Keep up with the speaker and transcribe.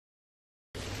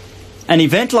An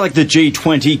event like the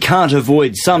G20 can't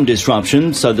avoid some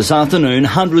disruption, so this afternoon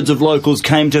hundreds of locals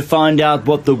came to find out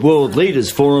what the World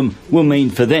Leaders Forum will mean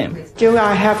for them. Do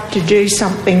I have to do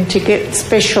something to get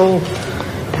special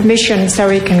permission so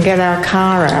we can get our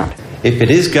car out? If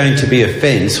it is going to be a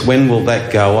fence, when will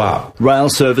that go up? Rail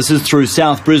services through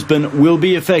South Brisbane will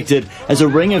be affected as a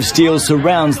ring of steel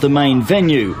surrounds the main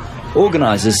venue.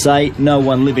 Organisers say no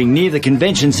one living near the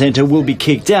convention centre will be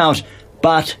kicked out,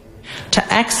 but to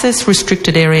access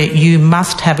restricted area, you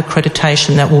must have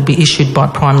accreditation that will be issued by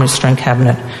Prime Minister and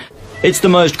Cabinet. It's the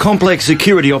most complex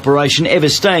security operation ever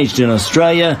staged in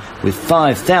Australia, with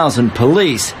 5,000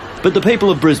 police. But the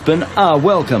people of Brisbane are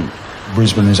welcome.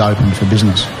 Brisbane is open for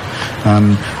business.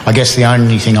 I guess the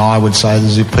only thing I would say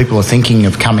is if people are thinking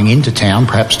of coming into town,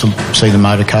 perhaps to see the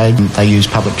motorcade, they use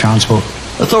public transport.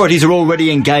 Authorities are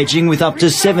already engaging with up to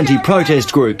 70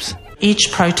 protest groups.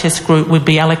 Each protest group would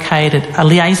be allocated a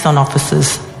liaison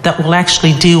officers that will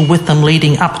actually deal with them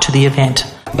leading up to the event.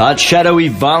 But shadowy,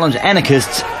 violent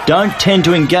anarchists don't tend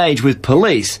to engage with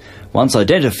police. Once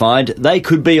identified, they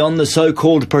could be on the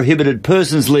so-called prohibited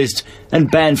persons list and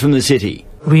banned from the city.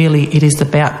 Really, it is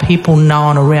about people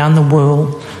known around the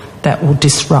world that will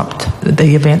disrupt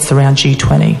the events around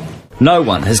G20. No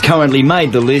one has currently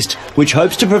made the list, which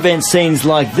hopes to prevent scenes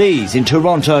like these in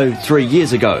Toronto 3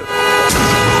 years ago.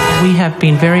 We have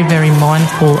been very, very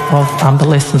mindful of the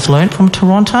lessons learned from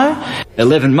Toronto.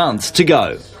 11 months to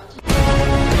go.